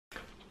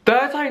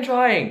Third time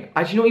trying.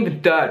 Actually, not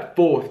even third,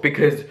 fourth,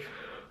 because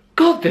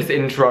God, this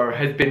intro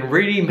has been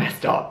really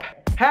messed up.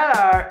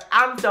 Hello,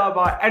 I'm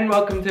Styleboy and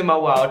welcome to my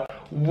world.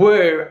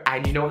 Woo!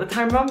 And you know what the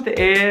time of month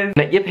is?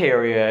 Not your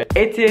period.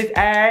 It is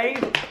a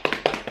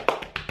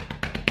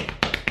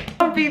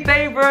monthly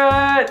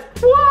favorite.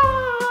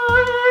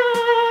 What?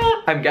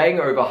 I'm getting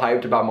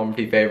overhyped about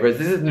monthly favorites.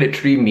 This is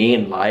literally me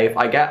in life.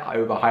 I get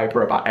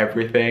overhyper about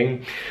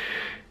everything.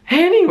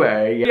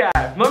 Anyway, yeah,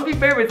 monthly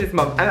favorites this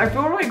month, and I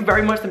feel like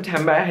very much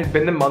September has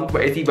been the month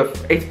where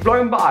it's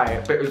flown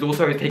by, but it's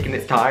also taking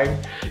its time.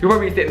 You're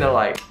probably sitting there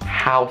like,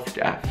 how,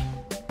 Steph?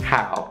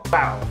 How?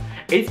 Wow.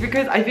 It's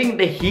because I think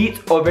the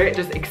heat of it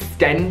just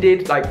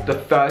extended like the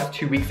first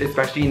 2 weeks,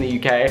 especially in the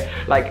UK.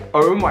 Like,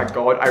 oh my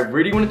God, I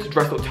really wanted to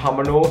dress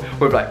autumnal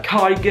with like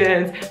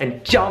cardigans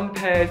and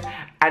jumpers,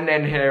 and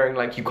then hearing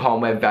like you can't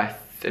wear vests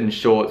and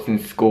shorts in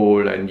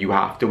school and you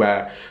have to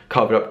wear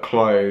covered up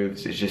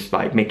clothes. It's just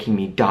like making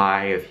me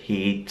die of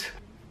heat.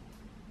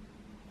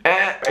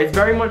 It's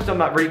very much done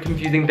that really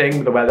confusing thing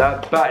with the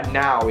weather, but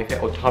now we've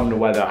hit autumnal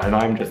weather and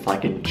I'm just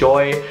like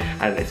enjoy,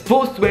 and it's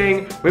full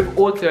swing with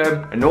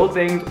autumn and all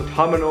things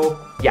autumnal.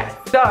 Yes.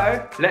 So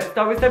let's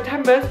start with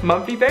September's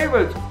monthly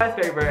favorites. First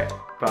favorite.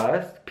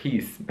 First,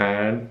 peace,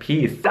 man,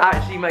 peace. It's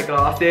actually my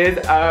glasses.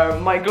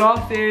 My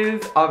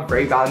glasses are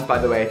Ray-Bans, by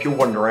the way, if you're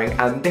wondering,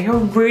 and they are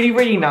really,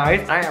 really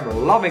nice. I am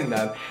loving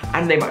them,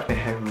 and they match my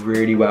hair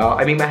really well.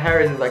 I mean, my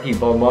hair isn't like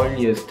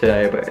voluminous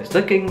today, but it's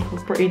looking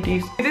pretty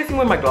decent. This thing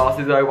with my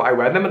glasses though, I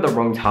wear them at the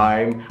wrong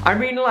time. I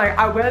mean, like,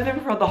 I wear them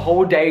throughout the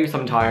whole day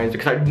sometimes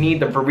because I need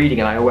them for reading,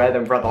 and I wear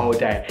them throughout the whole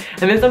day.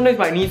 And then sometimes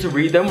I need to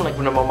read them, like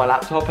when I'm on my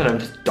laptop, and I'm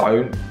just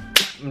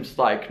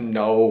like,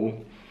 no.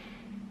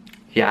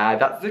 Yeah,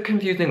 that's the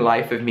confusing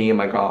life of me and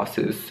my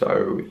glasses,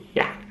 so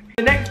yeah.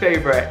 The next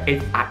favorite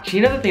is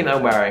actually another thing that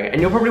I'm wearing,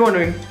 and you're probably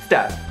wondering,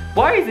 Steph,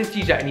 why is this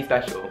t-shirt any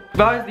special?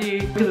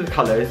 Firstly, because of the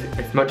colours,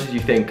 as much as you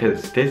think,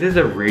 because this is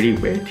a really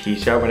weird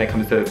t-shirt when it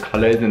comes to those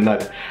colours and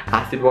like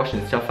acid wash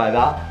and stuff like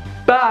that.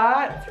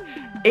 But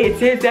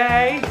it is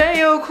a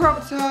nail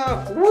crop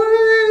top,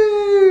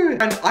 woo!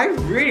 And I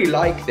really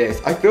like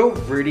this. I feel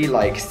really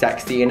like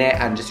sexy in it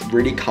and just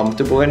really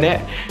comfortable in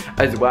it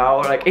as well.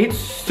 Like, it's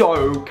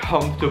so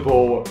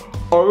comfortable.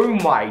 Oh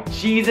my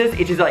Jesus,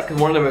 it is like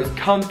one of the most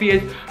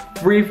comfiest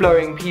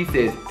free-flowing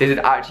pieces. This is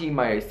actually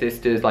my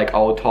sister's like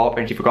old top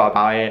and she forgot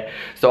about it,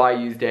 so I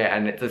used it,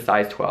 and it's a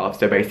size 12,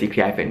 so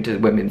basically I think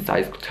it's women's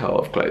size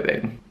 12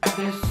 clothing.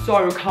 They're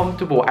so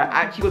comfortable. I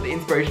actually got the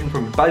inspiration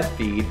from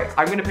Buzzfeed.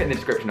 I'm gonna put it in the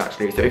description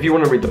actually, so if you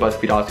want to read the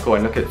Buzzfeed article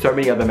and look at so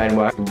many other men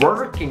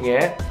working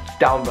it,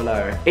 down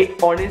below.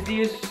 It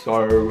honestly is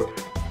so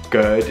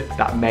good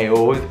that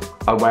males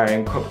are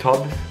wearing crop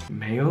tops.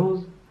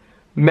 Males?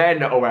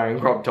 Men are wearing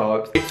crop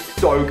tops. It's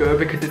so good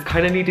because it's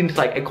kind of leading to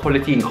like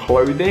equality in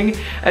clothing,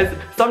 as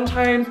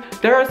sometimes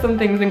there are some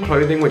things in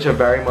clothing which are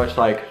very much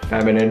like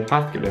feminine,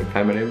 masculine,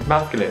 feminine,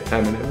 masculine,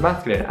 feminine,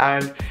 masculine,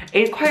 and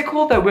it's quite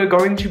cool that we're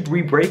going to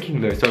be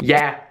breaking those. So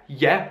yeah,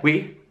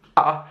 we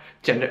are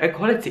gender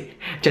equality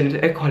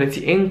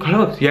in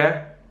clothes,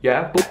 yeah.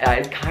 Yeah,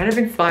 it's kind of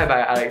inspired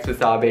by Alex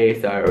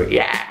Wasabi, so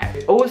yeah.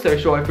 Also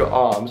show off your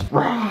arms,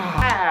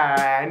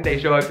 and they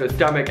show off your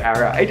stomach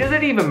area. It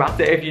doesn't even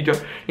matter if you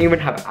don't even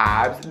have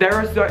abs. There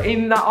are so,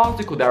 in that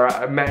article, there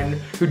are men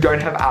who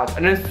don't have abs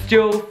and are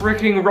still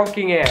freaking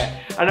rocking it.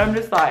 And I'm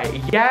just like,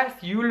 yes,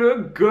 you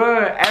look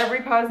good.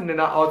 Every person in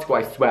that article,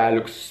 I swear,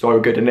 looks so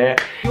good in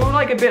it. You're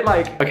like a bit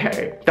like,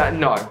 okay,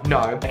 no,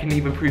 I can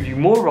even prove you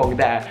more wrong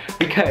there,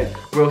 because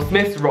Will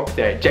Smith's rocked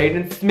it,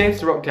 Jaden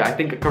Smith's rocked it, I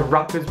think a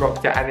rapper's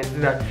rocked it, and it's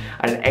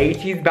an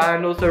 80s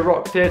band also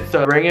rocked it,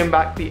 so bringing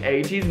back the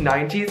 80s,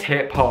 90s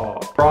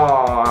hip-hop.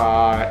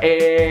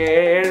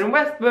 In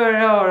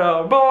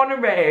Westboro, born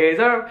and raised,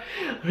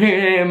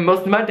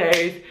 most of my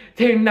days,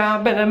 started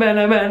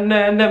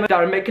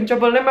making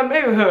trouble in my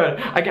neighborhood.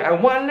 I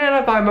got one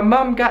little fight, my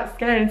mom got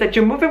scared and said,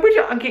 you're moving with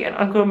your auntie and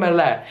uncle in my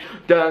lap.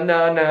 Na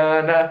na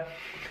na na.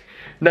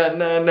 Na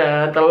na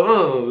na na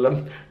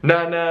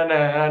na na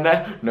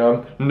na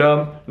num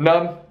num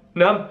num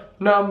num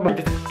num.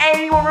 Does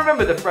anyone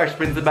remember the Fresh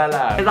Prince of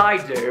Bel-Air? Because I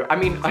do. I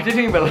mean, I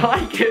didn't even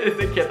like it as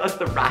a kid, that's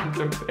the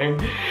random thing.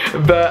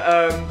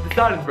 But the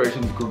style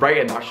inspiration is great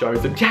in that show,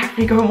 so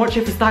definitely go and watch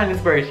it for style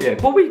inspiration.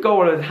 Before we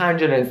go on a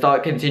tangent and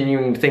start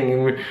continuing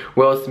singing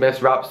Will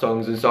Smith's rap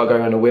songs and start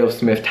going on a Will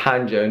Smith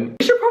tangent,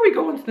 we should probably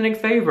go on to the next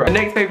favorite. The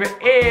next favorite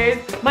is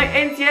my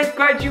NCS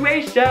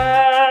graduation.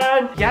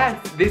 Yes,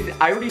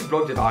 I already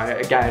vlogged about it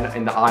again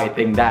in the eye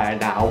thing there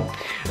now.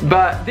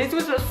 But this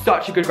was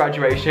such a good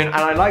graduation and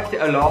I liked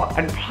it a lot.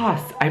 And plus,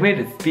 I made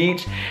a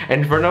speech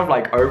in front of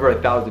like over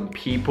 1,000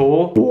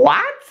 people.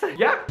 What?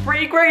 Yeah,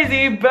 pretty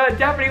crazy, but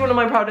definitely one of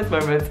my proudest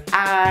moments.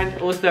 And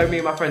also me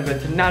and my friends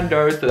went to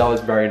Nando's, so that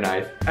was very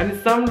nice. And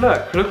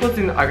look what's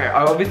in, okay,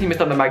 I obviously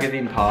missed out the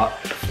magazine part,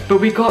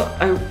 but we got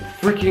a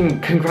freaking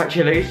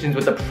congratulations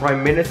with the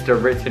Prime Minister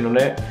written on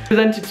it.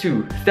 Presented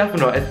to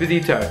Stefano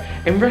Esposito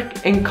in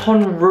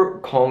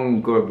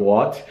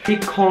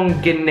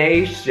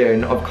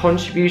congregation of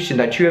contribution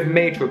that you have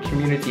made to your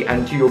community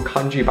and to your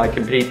country by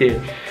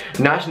completing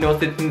National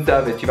Citizen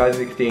Service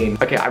 2016.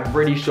 Okay, I'm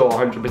really sure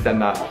 100%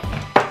 that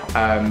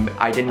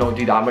I did not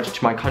do that much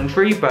to my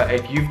country, but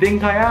if you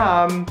think I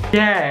am,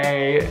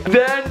 yay.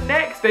 The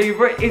next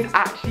favorite is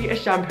actually a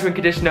shampoo and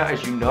conditioner.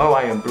 As you know,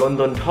 I am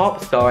blonde on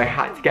top, so I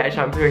had to get a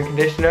shampoo and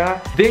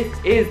conditioner. This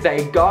is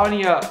the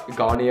Garnier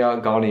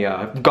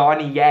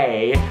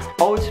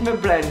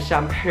Ultimate Blend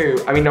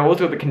Shampoo. I mean, I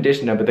also got the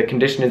conditioner, but the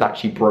conditioner is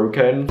actually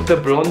broken. The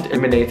Blonde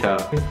Illuminator.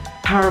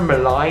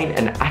 Carameline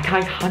and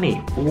acai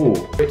honey, ooh,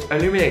 which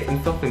illuminates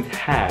and softens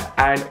hair.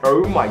 And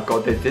oh my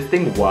god, does this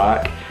thing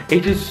work?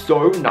 It is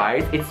so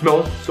nice. It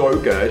smells so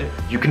good.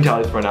 You can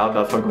tell it's run out,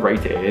 that's how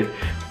great it is.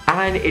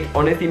 And it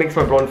honestly makes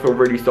my blonde feel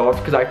really soft,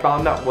 because I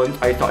found that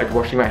once I started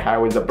washing my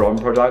hair with the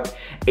blonde product,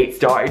 it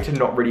started to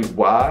not really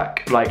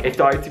work. Like, it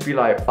started to be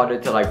like harder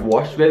to like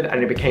wash with,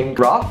 and it became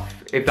rough,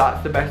 if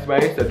that's the best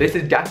way. So this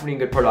is definitely a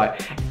good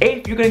product.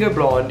 If you're gonna go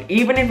blonde,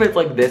 even if it's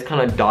like this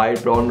kind of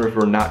dyed blonde or if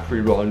you're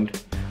naturally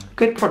blonde,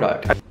 good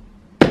product.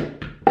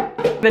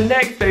 The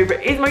next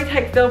favorite is my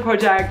textile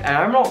project, and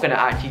I'm not going to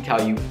actually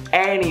tell you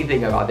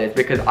anything about this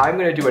because I'm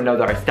going to do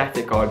another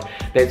aesthetic on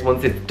this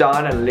once it's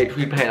done and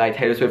literally play like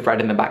Taylor Swift Red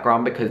in the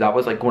background, because that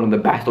was like one of the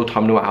best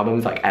autumnal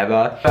albums like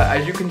ever. But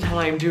as you can tell,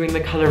 I'm doing the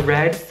color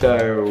red,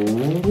 so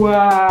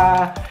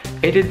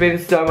it has been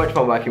so much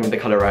fun working with the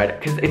color red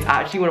because it's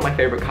actually one of my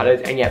favorite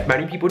colors, and yet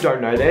many people don't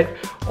know this,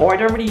 or I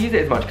don't really use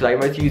it as much because I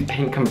mostly use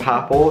pink and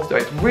purple, so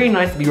it's really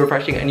nice to be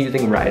refreshing and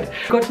using red.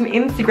 Got an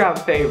Instagram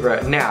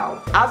favorite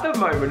now. At the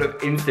moment of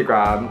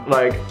Instagram,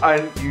 like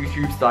on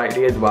YouTube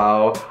slightly as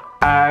well,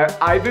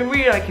 I've been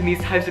really liking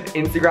these types of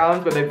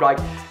Instagrams where they've like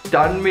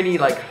done many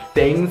like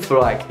things for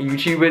like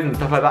YouTubers and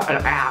stuff like that,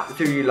 and I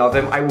absolutely love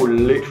them. I will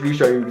literally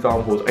show you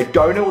examples. I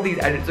don't know what these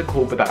edits are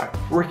called, but they're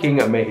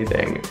freaking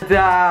amazing.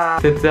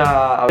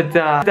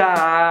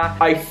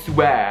 I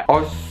swear,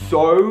 are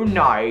so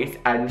nice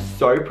and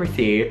so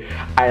pretty,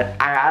 and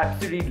I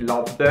absolutely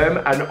love them.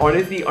 And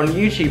honestly, on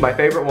YouTube, my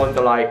favorite ones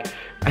are like,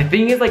 I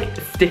think it's like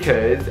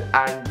stickers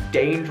and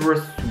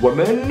dangerous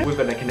woman with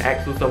like an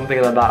X or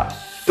something like that.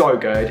 So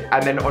good.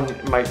 And then on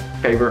my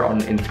favorite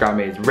on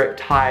Instagram is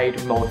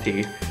Riptide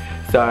Multi.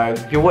 So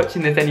if you're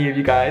watching this, any of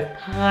you guys,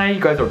 hi, you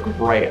guys are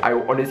great. I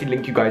will honestly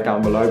link you guys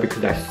down below because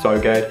they're so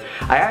good.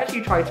 I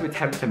actually tried to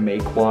attempt to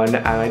make one,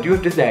 and I do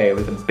have to say it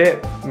was a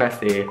bit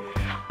messy.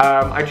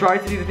 I tried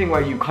to do the thing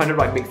where you kind of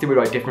like mix it with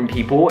like different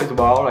people as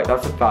well. Like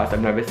that's the first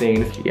I've never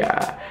seen.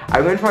 Yeah.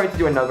 I'm going to try to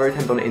do another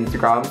attempt on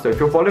Instagram. So if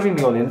you're following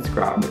me on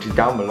Instagram, which is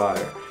down below,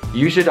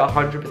 you should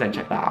 100%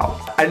 check that out.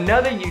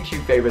 Another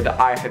YouTube favorite that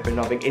I have been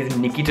loving is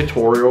Nikkie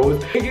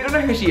Tutorials. If you don't know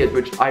who she is,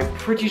 which I'm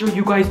pretty sure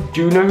you guys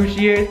do know who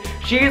she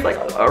is like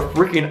a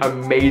freaking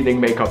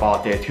amazing makeup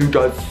artist who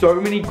does so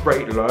many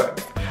great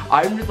looks.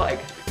 I'm just like,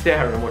 sit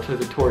here and watch her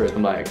tutorials.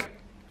 I'm like,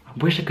 I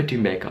wish I could do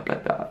makeup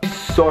like that.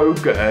 She's so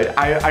good,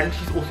 and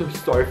she's also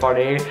so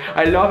funny.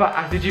 I love her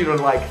attitude on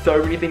like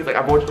so many things. Like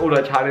I've watched all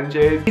her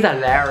challenges. She's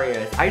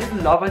hilarious. I just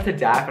love her to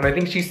death, and I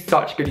think she's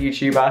such a good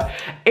YouTuber.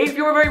 If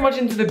you're very much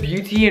into the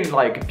beauty and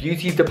like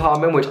beauty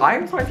department, which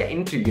I'm trying to get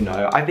into, you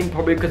know, I think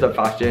probably because of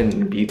fashion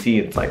and beauty,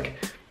 it's like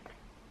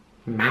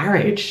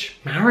marriage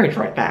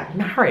right there,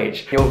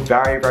 marriage. You're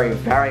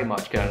very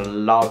much gonna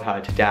love her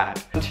to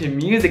death. And to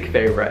music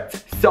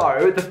favorites.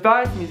 So the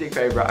first music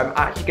favorite I'm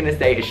actually gonna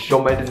say is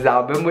Shawn Mendes'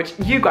 album, which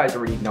you guys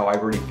already know I've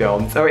already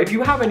filmed. So if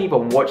you haven't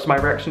even watched my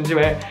reaction to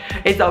it,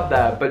 it's up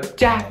there, but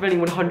definitely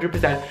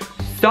 100%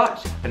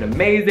 such an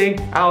amazing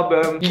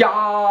album.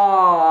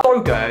 Yeah, so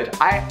good.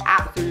 I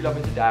absolutely love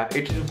it to death.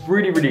 It's just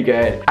really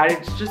good, and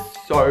it's just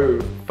so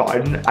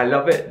fun. I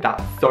love it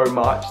that so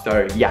much.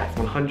 So yes,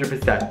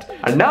 100%.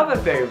 Another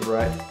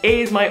favorite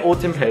is my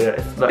autumn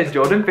playlist. It's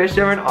Jordan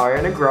Fisher and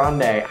Ariana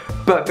Grande.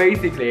 But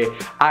basically,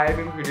 I've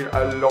included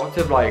a lot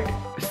of like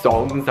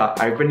songs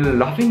that I've been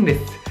loving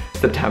this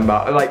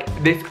September. Like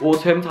this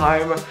autumn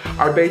time,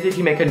 I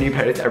basically make a new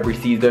playlist every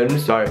season.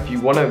 So if you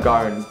want to go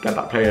and get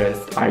that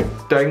playlist, I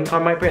think I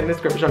might put it in the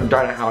description. I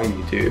don't know how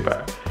you do,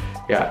 but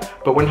yeah.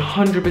 But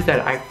 100%,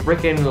 I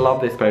freaking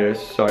love this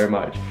playlist so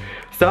much.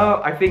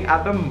 So I think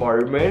at the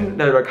moment,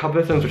 there are a couple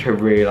of songs which I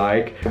really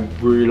like. I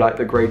really like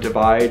The Great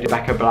Divide,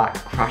 Becca Black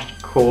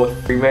Crash Course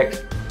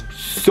remix.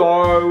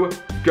 So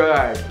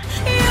good.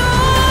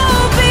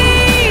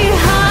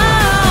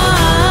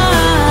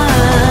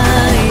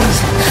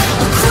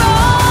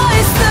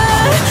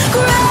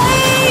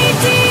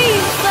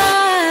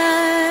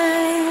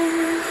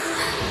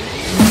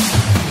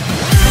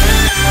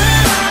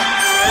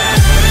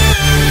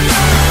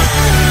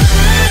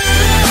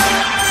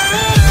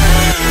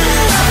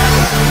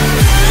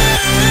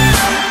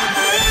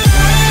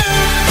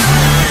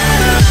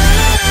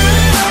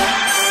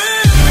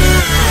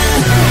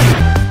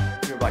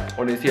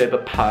 Honestly, the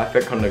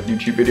perfect kind of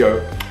YouTube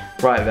video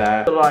right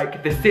there.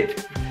 Like the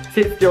Sit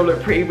Still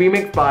Look Pretty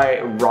remix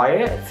by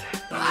Riot.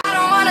 I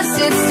don't wanna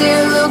sit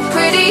still, look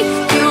pretty.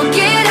 You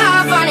get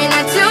off on a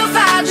 9 to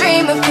 5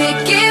 dream of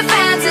picket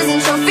fences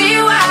and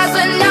trophy wives,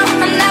 but no,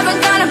 I'm never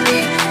gonna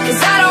be, cause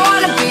I don't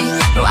wanna be.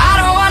 No,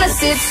 I don't wanna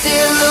sit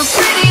still, look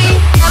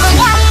pretty. Never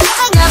got,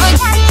 never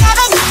got,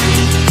 never got,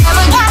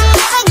 never got,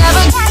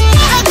 never got.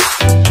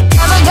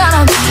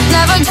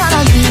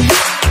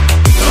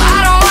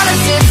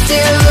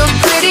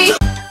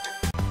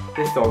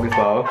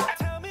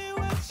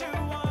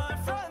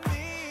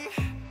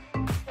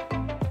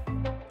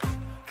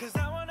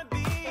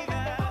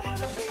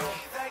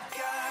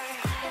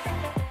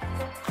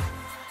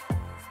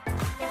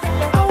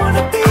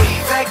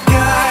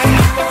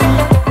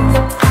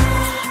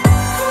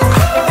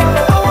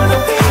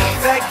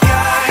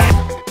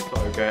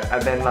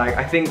 then like,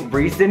 I think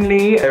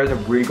recently, there's a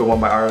really good one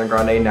by Ariana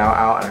Grande now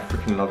out, and I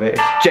freaking love it.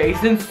 It's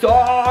Jason's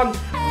song!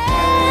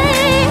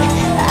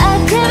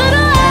 I give it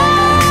away.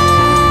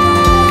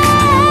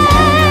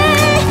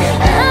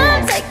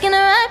 I'm taking it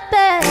right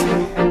back.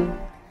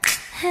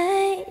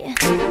 Hey.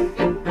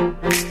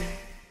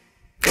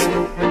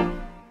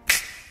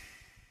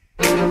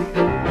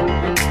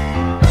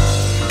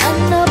 I'm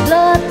no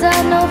blood,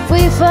 I'm no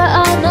free for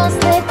all, no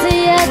slave to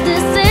your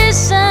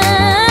decision.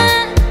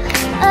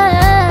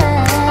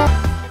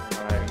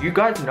 You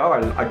guys know I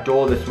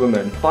adore this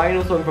woman.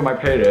 Final song for my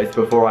playlist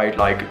before I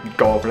like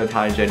go off on a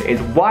tangent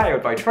is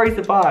Wild by Troye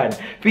Sivan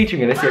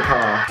featuring Alicia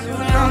Cara. Too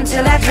long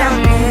till I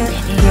drown in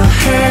your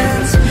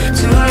hands.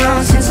 Too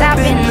long since I've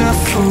been a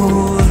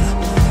fool.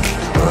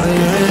 Oh,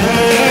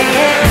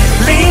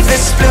 yeah. Leave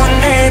this blue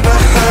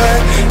neighborhood.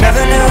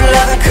 Never knew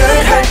love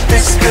could hurt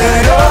this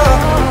good.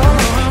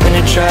 Oh, when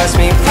it drives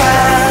me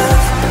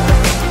wild.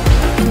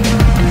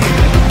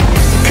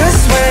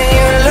 Cause when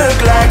you look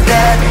like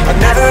that, I've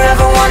never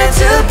ever wanted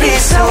to be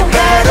so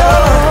bad.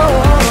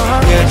 Oh,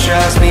 it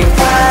drives me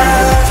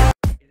wild.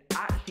 It's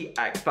actually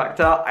X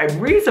Factor. I'm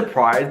really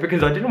surprised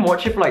because I didn't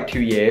watch it for like 2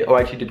 years. Or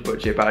I actually did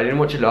watch it, but I didn't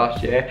watch it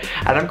last year.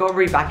 And I've got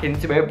really back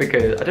into it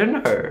because I don't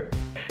know.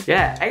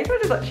 Yeah, X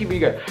Factor is actually really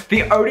good.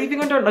 The only thing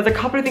there's a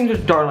couple of things I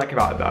don't like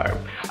about it though.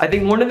 I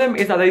think one of them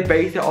is that they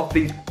base it off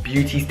these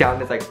beauty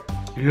standards, like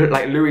you look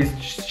like Louis'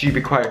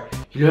 stupid quote.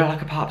 You look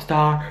like a pop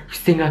star, you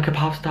sing like a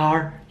pop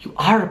star, you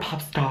are a pop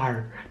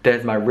star.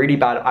 There's my really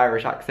bad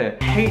Irish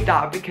accent. I hate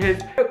that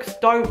because looks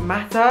don't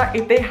matter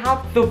if they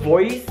have the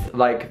voice,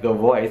 like the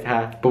voice,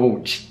 huh?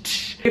 Boom.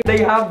 If they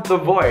have the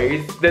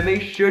voice, then they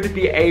should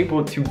be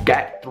able to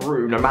get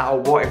through no matter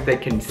what. If they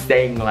can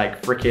sing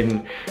like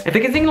freaking, if they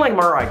can sing like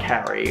Mariah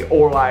Carey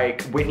or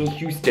like Whitney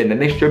Houston, then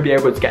they should be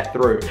able to get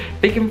through.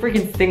 If they can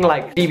freaking sing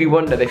like Stevie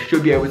Wonder, they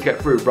should be able to get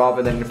through,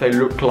 rather than if they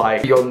look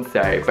like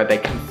Beyonce, but they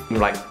can sing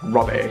like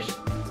rubbish.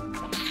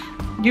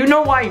 You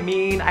know what I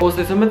mean?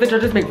 Also, some of the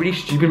judges make really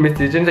stupid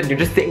decisions and you're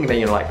just sitting there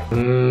and you're like,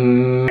 you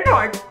know,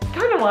 I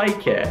kind of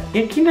like it.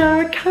 You know,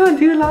 I kind of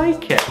do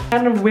like it.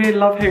 Kind of weird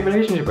love-hate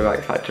relationship with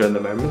X Factor in the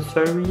moment,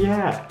 so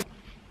yeah.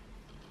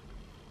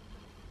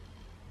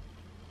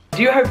 I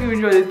do hope you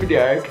enjoyed this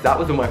video, because that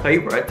was one of my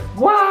favorites.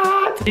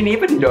 What? Didn't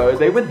even know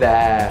they were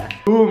there.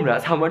 Boom,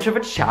 that's how much of a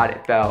chat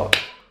it felt.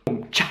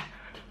 Boom, cha,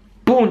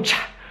 boom,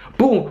 cha.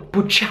 Boom,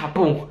 boom, cha,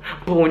 boom,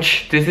 boom.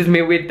 This is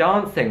me weird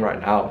dancing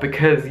right now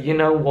because you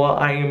know what?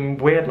 I am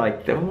weird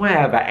like that.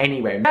 Whatever.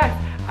 Anyway, yes,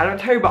 and I'll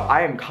tell you what,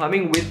 I am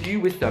coming with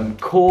you with some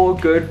cool,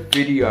 good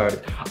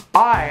videos.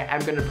 I am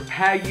gonna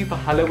prepare you for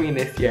Halloween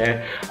this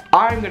year.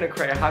 I'm gonna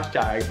create a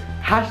hashtag.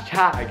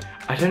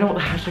 I don't know what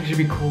the hashtag should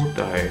be called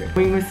though.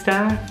 Halloween with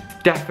Steph?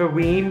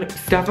 Stephaween.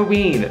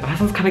 That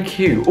sounds kind of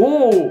cute.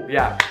 Oh,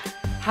 yeah.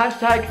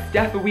 Hashtag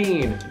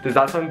Stephaween. Does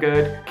that sound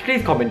good?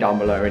 Please comment down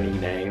below any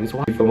names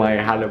for my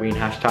Halloween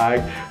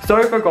hashtag. So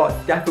I forgot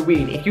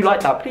Stephaween. If you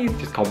like that, please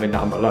just comment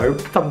down below.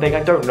 Something,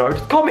 I don't know.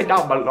 Just comment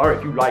down below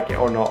if you like it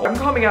or not. I'm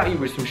coming at you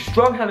with some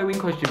strong Halloween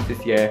costumes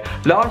this year.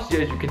 Last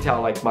year, as you can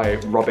tell, like my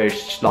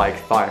rubbish, like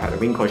 5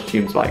 Halloween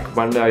costumes, like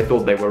when I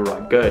thought they were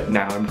like good,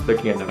 now I'm just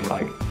looking at them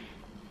like,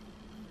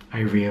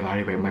 I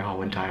reevaluate my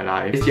whole entire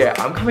life. This year,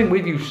 I'm coming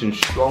with you some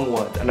strong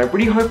ones, and I'm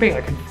really hoping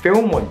I can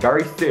film one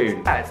very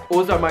soon. Yes,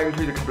 also I might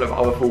include a couple of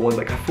other full ones,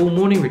 like a full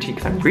morning routine,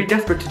 because I'm really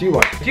desperate to do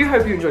one. I do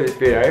hope you enjoyed this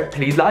video.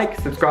 Please like,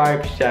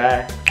 subscribe,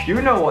 share.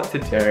 You know what to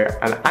do,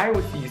 and I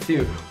will see you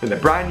soon with a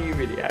brand new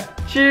video.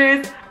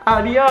 Cheers,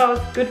 adios,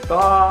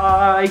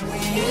 goodbye.